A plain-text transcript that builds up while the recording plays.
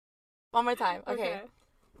One more time. Okay.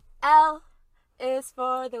 L is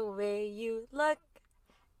for the way you look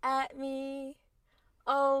at me.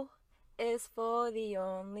 O is for the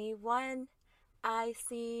only one I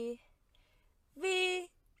see. V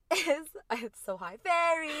is, it's so high,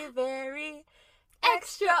 very, very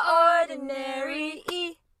extraordinary.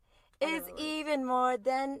 E is even more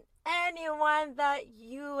than anyone that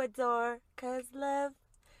you adore. 'Cause love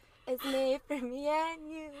is made for me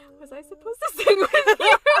and you. Was I supposed to sing with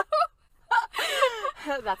you?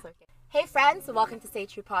 That's okay. Hey friends, welcome to Stay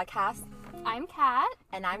True Podcast. I'm Kat.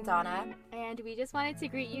 And I'm Donna. And we just wanted to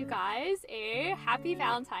greet you guys a happy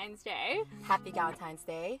Valentine's Day. Happy Valentine's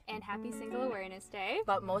Day. And happy Single Awareness Day.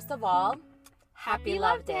 But most of all, Happy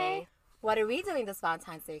Love Day. What are we doing this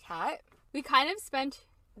Valentine's Day, Kat? We kind of spent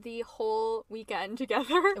the whole weekend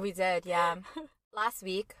together. We did, yeah. Last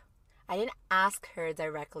week, I didn't ask her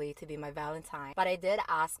directly to be my Valentine, but I did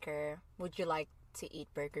ask her, would you like to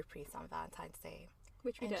eat Burger Priest on Valentine's Day?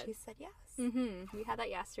 Which we did. And she said yes. We had that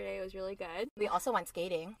yesterday. It was really good. We also went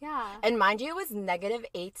skating. Yeah. And mind you, it was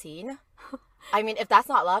 -18. I mean, if that's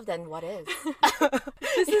not love, then what is?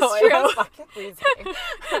 This is true. It was fucking freezing.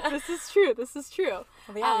 This is true.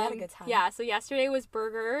 But yeah, we had a good time. Yeah, so yesterday was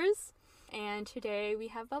burgers, and today we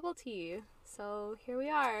have bubble tea. So here we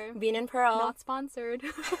are. Bean and Pearl. Not sponsored.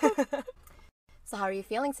 So how are you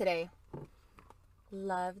feeling today?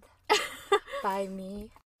 Loved by me.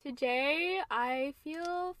 Today, I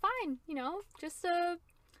feel fine, just a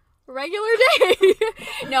regular day.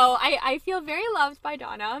 No, I feel very loved by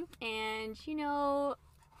Donna, and,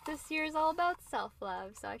 this year is all about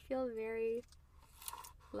self-love, so I feel very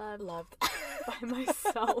loved by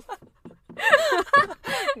myself.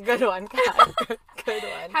 Good one, Kat. Good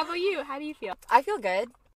one. How about you? How do you feel? I feel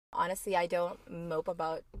good. Honestly, I don't mope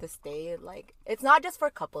about this day. Like, it's not just for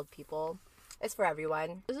coupled people. It's for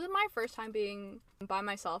everyone. This is my first time being by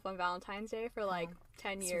myself on Valentine's Day for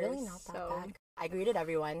 10 years. It's really not that bad. I greeted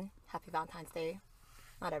everyone. Happy Valentine's Day.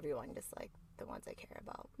 Not everyone, just the ones I care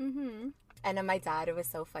about. And then my dad, it was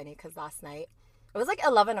so funny because last night, it was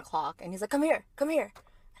 11 o'clock and he's like, come here. And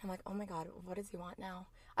I'm like, oh my God, what does he want now?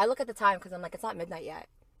 I look at the time because I'm like, it's not midnight yet.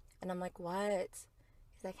 And I'm like, what?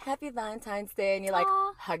 He's like, happy Valentine's Day. And he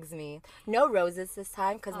hugs me. No roses this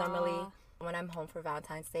time because normally when I'm home for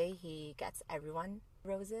Valentine's Day, he gets everyone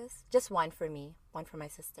roses. Just one for me, one for my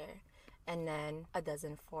sister, and then a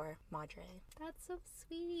dozen for Madre. That's so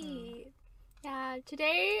sweet. Yeah,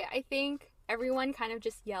 today I think everyone kind of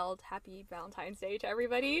just yelled Happy Valentine's Day to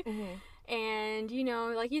everybody. And,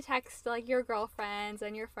 you text your girlfriends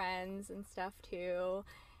and your friends and stuff too.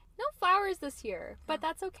 No flowers this year, but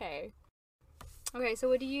that's okay. Okay, so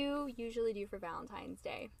what do you usually do for Valentine's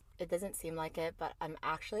Day? It doesn't seem like it, but I'm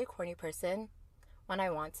actually a corny person when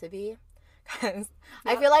I want to be. Because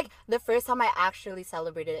I feel like the first time I actually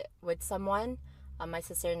celebrated it with someone, my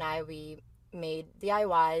sister and I, we made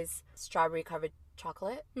DIYs, strawberry covered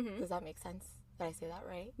chocolate. Does that make sense? Did I say that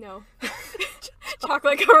right? No.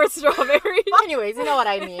 Chocolate covered strawberry. Anyways, you know what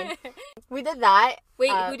I mean. We did that.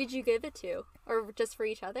 Wait, who did you give it to? Or just for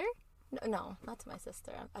each other? No, not to my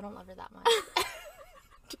sister. I don't love her that much.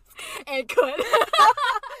 And good.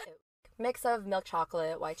 Mix of milk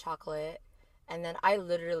chocolate, white chocolate, and then I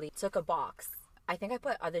literally took a box. I think I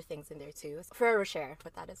put other things in there too. Ferrero Rocher,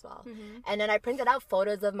 put that as well. And then I printed out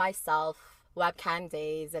photos of myself, webcam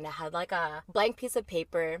days, and it had a blank piece of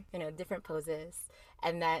paper, different poses.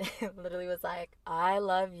 And then it literally was like, I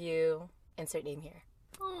love you, insert name here.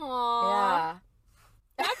 Aww. Yeah.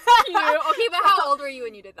 That's cute. Okay, but how old were you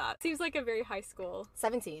when you did that? Seems like a very high school.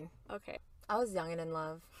 17. Okay. I was young and in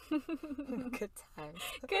love. Good times.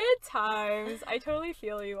 Good times. I totally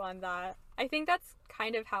feel you on that. I think that's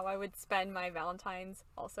kind of how I would spend my Valentine's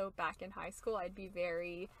also back in high school. I'd be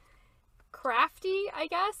very crafty, I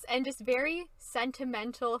guess, and just very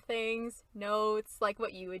sentimental things, notes, like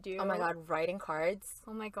what you would do. Oh my God, writing cards.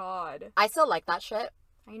 Oh my God. I still like that shit.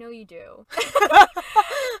 I know you do.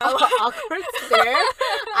 Awkward stare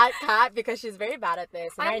at Kat because she's very bad at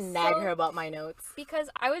this, and I nag her about my notes. Because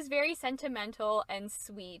I was very sentimental and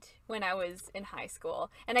sweet when I was in high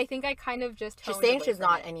school, and I think I kind of just She's saying she's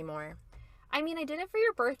not anymore. I mean, I did it for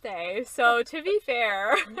your birthday, so to be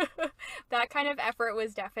fair, that kind of effort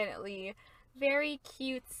was definitely very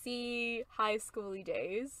cutesy high schooly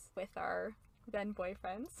days with our then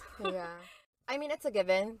boyfriends. Yeah. I mean, it's a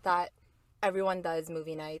given that everyone does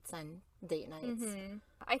movie nights and date nights.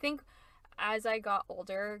 I think as I got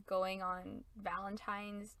older, going on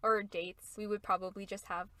Valentine's or dates, we would probably just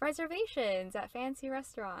have reservations at fancy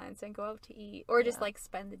restaurants and go out to eat, or just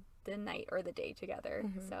spend the night or the day together.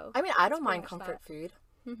 So I mean, I don't mind comfort food.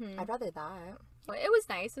 I'd rather that. Well, it was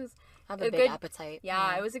nice. It was Have a big appetite.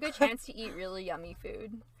 Yeah, it was a good chance to eat really yummy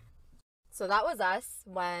food. So that was us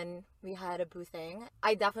when we had a boo thing.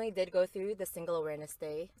 I definitely did go through the single awareness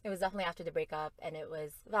day. It was definitely after the breakup, and it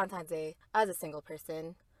was Valentine's Day as a single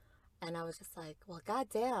person. And I was just like, well,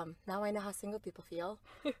 goddamn, now I know how single people feel.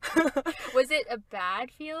 Was it a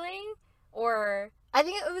bad feeling? Or I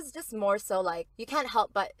think it was just more so like, you can't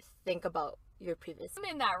help but think about your previous. I'm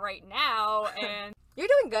in that right now, and You're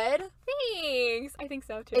doing good. thanks. I think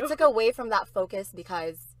so too. It took away from that focus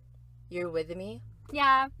because you're with me.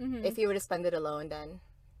 Yeah. If you were to spend it alone, then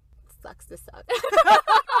sucks to suck.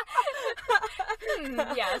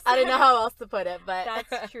 Yes. I don't know how else to put it, but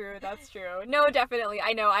That's true. That's true. No, definitely.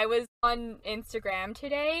 I know. I was on Instagram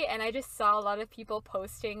today and I just saw a lot of people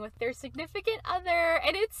posting with their significant other,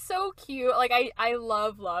 and it's so cute. Like, I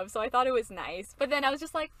love love, so I thought it was nice. But then I was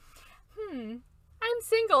just like, I'm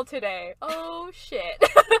single today. Oh, shit.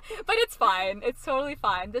 But it's fine. It's totally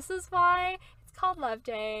fine. This is why it's called Love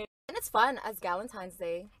Day. and it's fun as Galentine's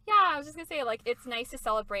Day. Yeah, I was just gonna say, like, it's nice to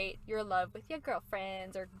celebrate your love with your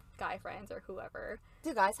girlfriends or guy friends or whoever.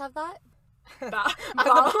 Do guys have that? Valentine's Day.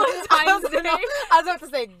 I was about to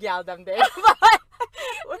say Galdem Day,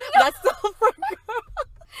 but that's still for girls.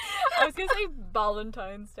 I was gonna say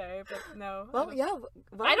Valentine's Day, but no. Well, yeah.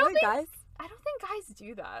 I don't think guys. I don't think guys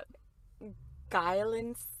do that.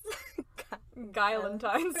 Guylens.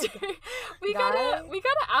 Galentine's Day. We Guy?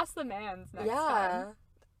 gotta ask the mans next time.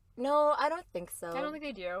 No, I don't think so. I don't think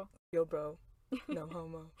they do. Yo, bro. No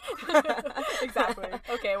homo. Exactly.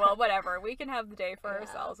 Okay, well, whatever. We can have the day for Yeah.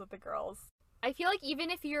 ourselves with the girls. I feel like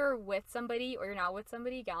even if you're with somebody or you're not with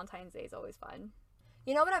somebody, Galentine's Day is always fun.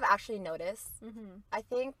 You know what I've actually noticed? Mm-hmm. I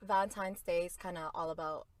think Valentine's Day is kind of all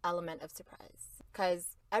about element of surprise.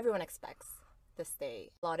 Because everyone expects this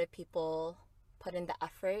day. A lot of people put in the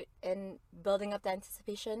effort in building up the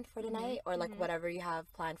anticipation for the night or like whatever you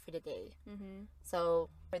have planned for the day. Mm-hmm. So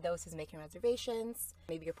for those who's making reservations,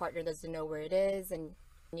 maybe your partner doesn't know where it is, and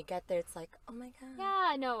when you get there, it's like, oh my god.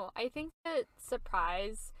 Yeah, no, I think the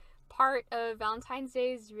surprise part of Valentine's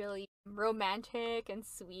Day is really romantic and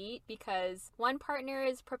sweet because one partner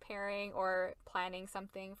is preparing or planning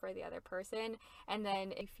something for the other person, and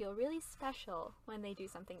then you feel really special when they do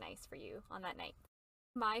something nice for you on that night.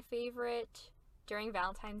 My favorite during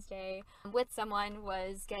Valentine's Day with someone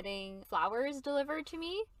was getting flowers delivered to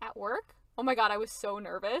me at work. Oh my god, I was so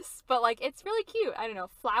nervous, but like, it's really cute. I don't know,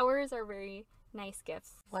 flowers are very nice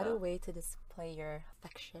gifts. What so. a way to display your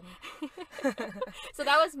affection. So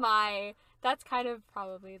that's kind of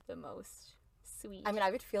probably the most sweet. I mean,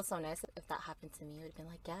 I would feel so nice if that happened to me. It would have been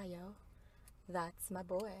like, yeah, yo, that's my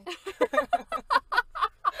boy.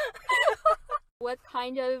 What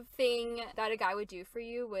kind of thing that a guy would do for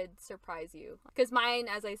you would surprise you? Because mine,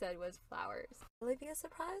 as I said, was flowers. Will it be a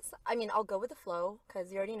surprise? I mean, I'll go with the flow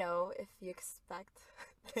because you already know if you expect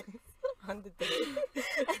things on the day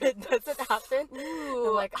and it doesn't happen. Ooh.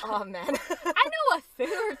 I'm like, oh man. I know a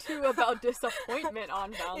thing or two about disappointment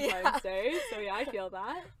on Valentine's Day, so yeah, I feel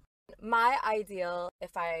that. My ideal,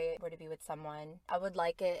 if I were to be with someone, I would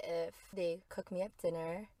like it if they cook me up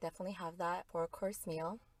dinner. Definitely have that 4-course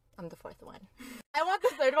meal. I'm the 4th one. I want the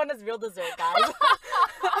 3rd one as real dessert, guys.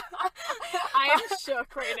 I am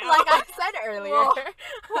shook right now. Like I said earlier,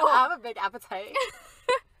 Whoa. I have a big appetite.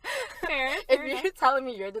 Fair If enough. you're telling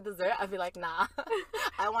me you're the dessert, I'd be like, nah.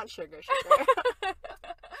 I want sugar. I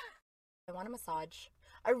want a massage.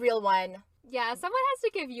 A real one. Yeah, someone has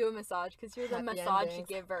to give you a massage because you're the Happy massage endings.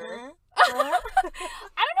 giver. Huh? I don't know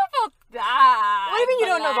about that. What do you mean you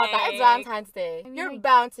but, don't know about that? It's like, Valentine's Day. I mean, You're like,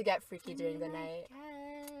 bound to get freaky during the night.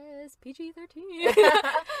 Yes, PG-13.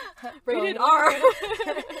 Rated R.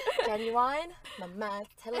 Genuine? My mind's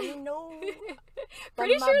telling me no. Pretty But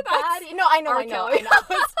sure my that's body... No, I know. R. Kelly.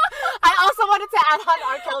 I also wanted to add on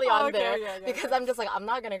R. Kelly on Okay, there okay. because I'm just like, I'm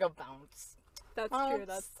not gonna go bounce. That's Bounce. true.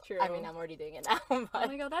 That's true. I mean, I'm already doing it now. Oh But,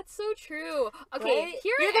 my god, that's so true. Okay, right?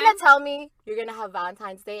 here You're I gonna am. tell me you're gonna have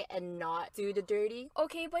Valentine's Day and not do the dirty?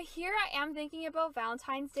 Okay, but here I am thinking about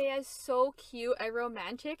Valentine's Day as so cute and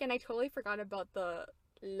romantic, and I totally forgot about the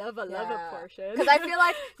love portion. Because I feel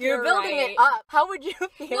like you're You're building right. it up. How would you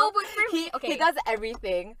feel? No, but for me, okay. He does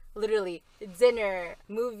everything. Literally. Dinner,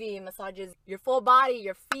 movie, massages, your full body,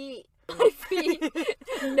 your feet. My feet.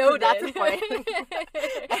 Noted. That's important.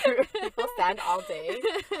 People stand all day.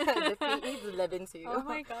 The feet needs living too. Oh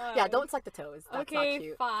my god. Yeah, don't suck the toes. That's okay, not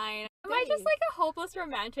cute. fine. Am I just like a hopeless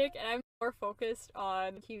romantic and I'm more focused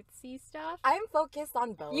on cutesy stuff? I'm focused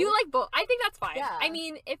on both. You like both. I think that's fine. Yeah. I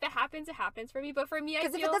mean, if it happens for me. But for me, I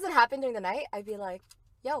Because feel... if it doesn't happen during the night, I'd be like,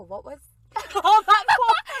 yo, what was all that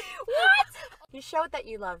for? What? You showed that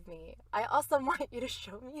you love me. I also want you to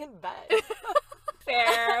show me in bed.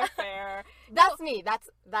 Fair. That's me.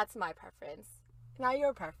 That's my preference. Now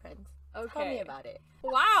your preference. Okay. Tell me about it.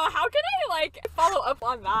 Wow, how can I like follow up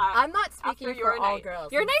on that? I'm not speaking after for your all night?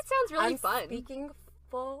 girls. Your night sounds really I'm fun. speaking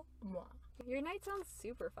for moi. Your night sounds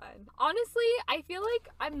super fun. Honestly, I feel like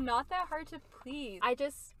I'm not that hard to please. I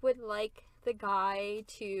just would like the guy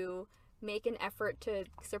to make an effort to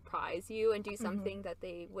surprise you and do something that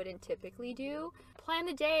they wouldn't typically do. Plan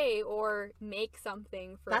a day or make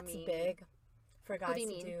something for That's me. That's big for guys do you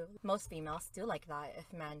to mean? do. Most females do like that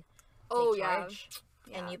if men Oh, take yeah. charge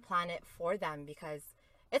and you plan it for them, because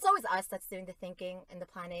it's always us that's doing the thinking and the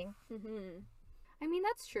planning. I mean,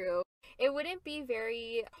 that's true. It wouldn't be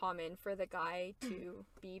very common for the guy to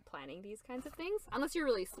be planning these kinds of things unless you're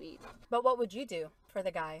really sweet. But what would you do for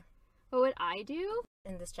the guy? What would I do?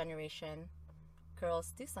 In this generation,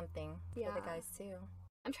 girls do something for Yeah. the guys too.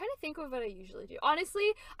 I'm trying to think of what I usually do.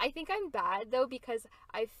 Honestly, I think I'm bad though because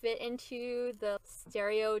I fit into the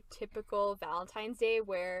stereotypical Valentine's Day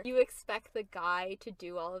where you expect the guy to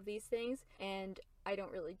do all of these things and I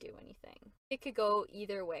don't really do anything. It could go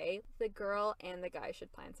either way. The girl and the guy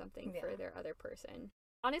should plan something for their other person.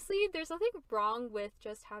 Honestly, there's nothing wrong with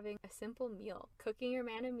just having a simple meal. Cooking your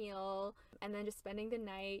man a meal and then just spending the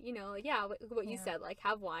night, you know, what you said, like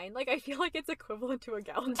have wine. Like I feel like it's equivalent to a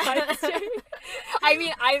Valentine's Day. I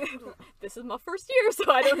mean, this is my first year,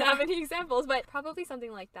 so I don't have any examples, but probably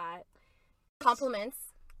something like that. Compliments.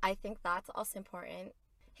 I think that's also important.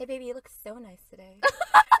 Hey baby, you look so nice today.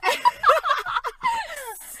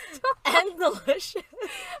 And delicious.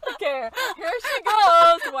 Okay, here she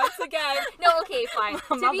goes once again. No, okay, fine.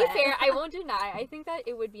 To My be bad. fair, I won't deny. I think that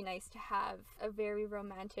it would be nice to have a very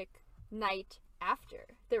romantic night after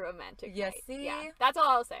the romantic You night. see? Yeah, that's all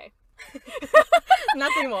I'll say.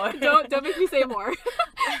 Nothing more. Don't make me say more.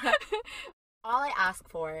 All I ask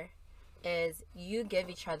for is you give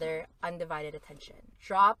each other undivided attention.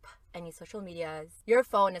 Drop any social medias, your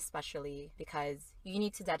phone especially, because you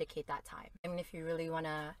need to dedicate that time. I mean, if you really want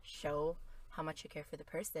to show how much you care for the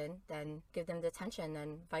person, then give them the attention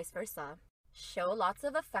and vice versa. Show lots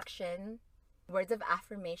of affection, words of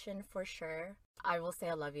affirmation for sure. I will say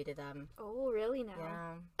I love you to them. Oh, really now?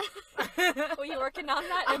 Yeah. Are you working on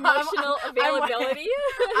that I'm- emotional I'm- availability?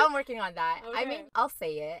 I'm working on that. I Okay. mean, I'll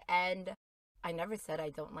say it, and I never said I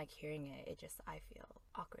don't like hearing it. It just, I feel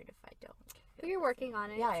awkward if I don't. But you're working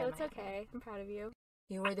on it, Yeah, I so am, it's I am. okay. I'm proud of you.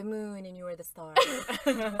 You were the moon and you were the star.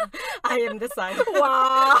 I am the sun.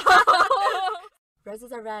 Wow.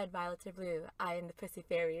 Roses are red, violets are blue. I am the pussy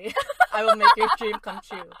fairy. I will make your dream come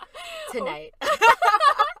true tonight.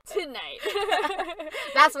 Tonight.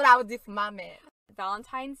 That's what I would do for my man.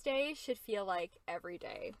 Valentine's Day should feel like every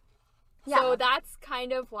day. Yeah. So that's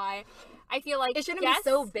kind of why I feel like It shouldn't yes, be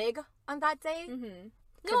so big on that day. Mm-hmm.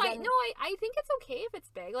 'Cause No, then- I think it's okay if it's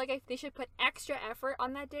big. Like, they should put extra effort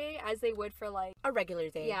on that day as they would for like, A regular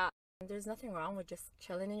day. yeah, There's nothing wrong with just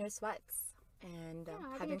chilling in your sweats and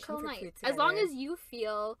having having a chill comfort night. food together. As long as you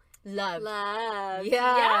feel love. loved.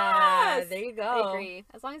 Yeah. Yes! There you go. I agree.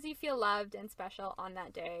 As long as you feel loved and special on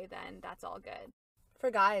that day, then that's all good.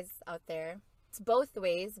 For guys out there, it's both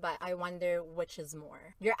ways, but I wonder which is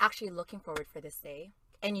more. You're actually looking forward for this day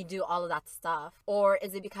and you do all of that stuff, or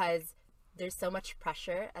is it because there's so much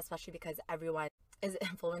pressure, especially because everyone is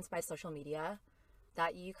influenced by social media,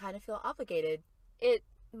 that you kind of feel obligated? It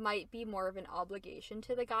might be more of an obligation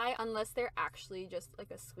to the guy unless they're actually just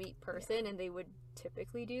like a sweet person and they would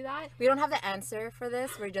typically do that. We don't have the answer for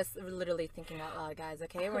this. We're just literally thinking out loud, guys,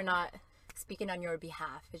 okay? We're not speaking on your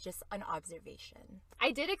behalf. It's just an observation.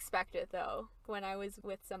 I did expect it though. When I was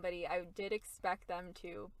with somebody, I did expect them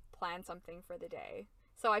to plan something for the day.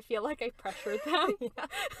 So I feel like I pressured them. Yeah.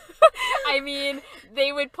 I mean,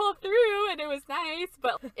 they would pull through and it was nice,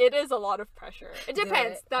 but it is a lot of pressure. It Do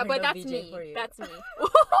depends. it. But We're no that's VJ me. for you. That's me.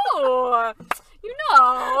 Oh, you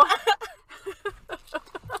know.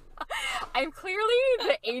 I'm clearly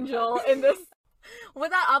the angel in this.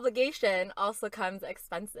 With that obligation also comes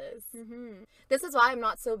expenses. Mm-hmm. This is why I'm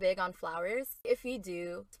not so big on flowers. If you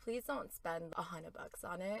do, please don't spend $100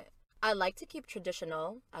 on it. I like to keep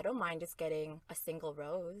traditional. I don't mind just getting a single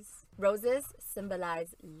rose. Roses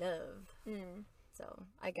symbolize love. So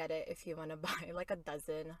I get it if you want to buy like a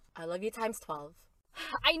dozen. I love you times 12.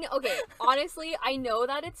 I know. Okay, honestly, I know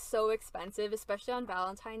that it's so expensive, especially on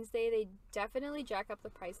Valentine's Day. They definitely jack up the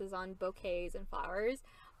prices on bouquets and flowers,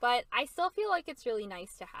 but I still feel like it's really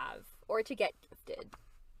nice to have or to get gifted.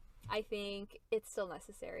 I think it's still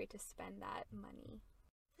necessary to spend that money.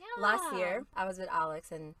 Yeah. Last year, I was with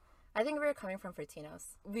Alex and I think we were coming from Fortino's.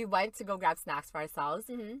 We went to go grab snacks for ourselves,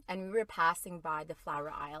 and we were passing by the flower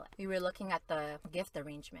aisle. We were looking at the gift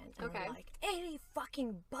arrangement, and we're like, $80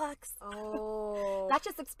 Oh. That's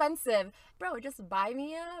just expensive. Bro, just buy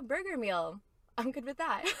me a burger meal. I'm good with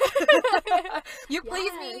that. You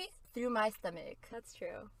please me through my stomach. That's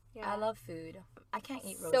true. Yeah. I love food. I can't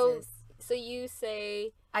eat roses. So you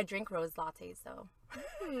say... I drink rose lattes, though.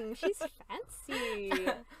 She's fancy.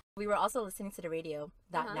 We were also listening to the radio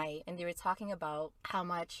that night, and they were talking about how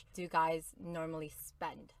much do guys normally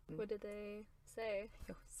spend. What did they say?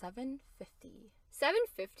 $750.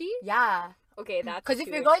 $750? Yeah. Okay, that's because if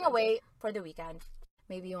you're going away for the weekend,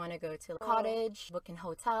 maybe you want to go to a cottage, book in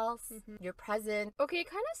hotels, you're present. Okay, it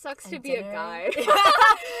kind of sucks to be a guy. So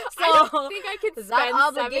I don't think I could spend that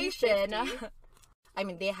obligation. $750. I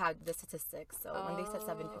mean, they had the statistics, so when they said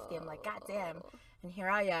 $750, I'm like, God damn. And here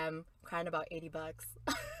I am crying about $80.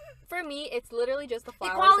 For me, it's literally just the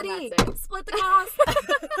flowers. Equality. And that's it. Split the cost.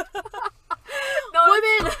 No,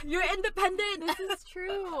 women, you're independent. This is true.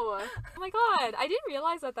 Oh my god, I didn't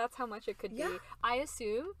realize that that's how much it could be. I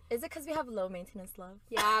assume. Is it because we have low maintenance love?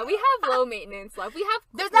 Yeah, we have low maintenance love. We have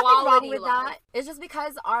There's nothing wrong with love. that. It's just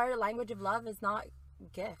because our language of love is not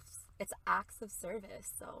gifts. It's acts of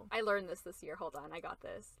service. So I learned this year. Hold on, I got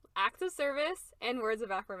this. Acts of service and words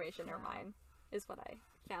of affirmation are mine, is what I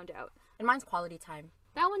found out. And mine's quality time.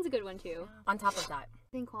 That one's a good one too. On top of that,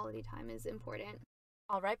 I think quality time is important.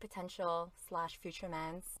 all right, potential / future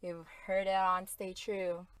mans, you've heard it on Stay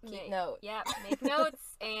True. Keep note. Yeah, make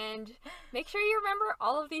notes and make sure you remember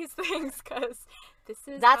all of these things, because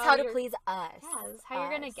that's how to please us. Yeah, this is how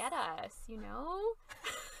you're gonna get us, you know?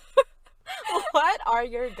 What are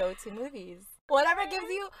your go-to movies? Whatever gives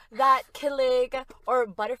you that killing or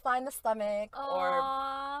butterfly in the stomach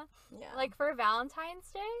or like for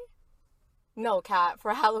Valentine's Day? No, Kat,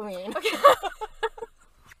 for Halloween.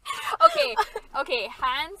 Okay,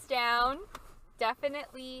 hands down,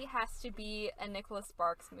 definitely has to be a Nicholas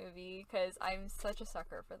Sparks movie, because I'm such a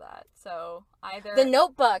sucker for that. So either The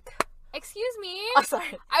Notebook. Excuse me. Oh,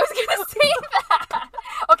 sorry. I was gonna say that.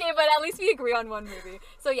 Okay, but at least we agree on one movie.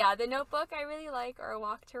 So yeah, The Notebook I really like, or A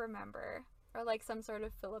Walk to Remember, or like some sort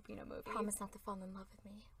of Filipino movie. Promise not to fall in love with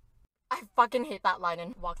me. I fucking hate that line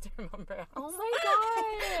in Walk to Remember. Oh my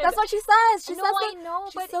god. That's what she says. She says I know,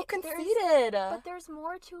 she's but so conceited. But there's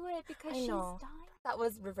more to it, because she's dying. That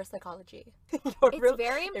was reverse psychology. It's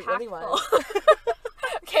very impactful. It really was.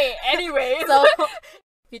 Okay, anyway. So if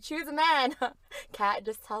you choose a man, Kat,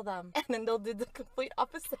 just tell them, and then they'll do the complete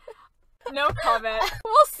opposite. No comment.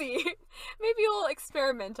 We'll see. Maybe we'll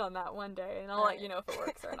experiment on that one day, and I'll let you know if it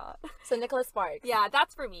works or not. So Nicholas Sparks. Yeah,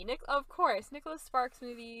 that's for me. Of course, Nicholas Sparks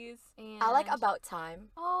movies. And I like About Time.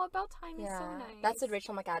 Oh, About Time is so nice. That's with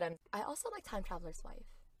Rachel McAdams. I also like Time Traveler's Wife,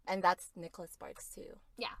 and that's Nicholas Sparks too.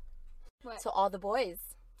 Yeah. What? So All the Boys.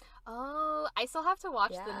 Oh, I still have to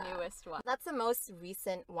watch the newest one. That's the most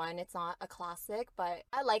recent one. It's not a classic, but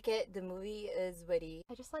I like it. The movie is witty.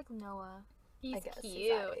 I just like Noah. He's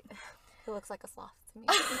cute. He looks like a sloth to me.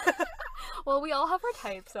 Well, we all have our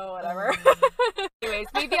type, so whatever. Anyways,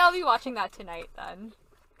 maybe I'll be watching that tonight then.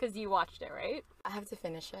 Because you watched it, right? I have to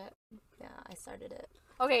finish it. Yeah, I started it.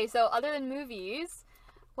 Okay, so other than movies,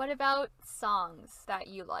 what about songs that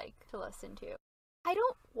you like to listen to? I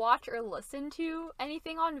don't watch or listen to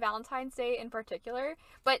anything on Valentine's Day in particular,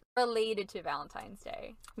 but related to Valentine's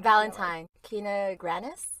Day. Valentine. Kina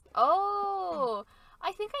Grannis? Oh,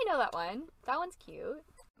 I think I know that one. That one's cute.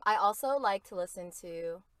 I also like to listen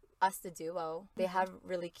to Us the Duo. They have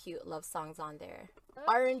really cute love songs on there.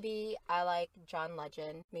 R&B, I like John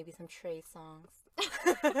Legend. Maybe some Trey songs.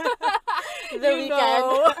 The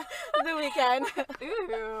Weeknd.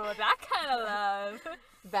 Ooh, that kind of love.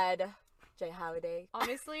 Bed. Jay Holiday.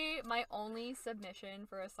 Honestly, my only submission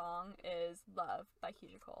for a song is Love by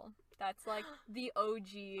Keisha Cole. That's like the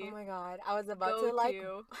OG. Oh my god, I was about to to like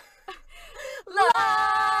Love.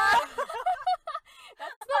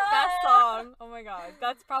 That's the best song. Oh my god,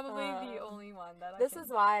 that's probably the only one that This is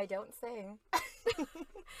why I don't sing.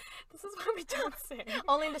 This is why we don't sing.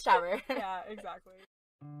 Only in the shower. Yeah, exactly.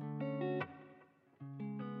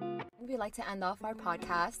 We like to end off our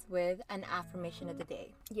podcast with an affirmation of the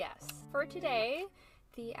day. Yes. For today,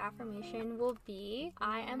 the affirmation will be,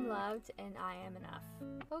 I am loved and I am enough.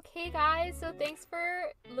 Okay, guys, so thanks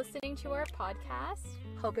for listening to our podcast.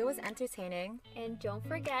 Hope it was entertaining. And don't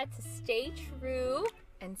forget to stay true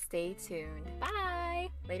and stay tuned. Bye.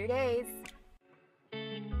 Later days.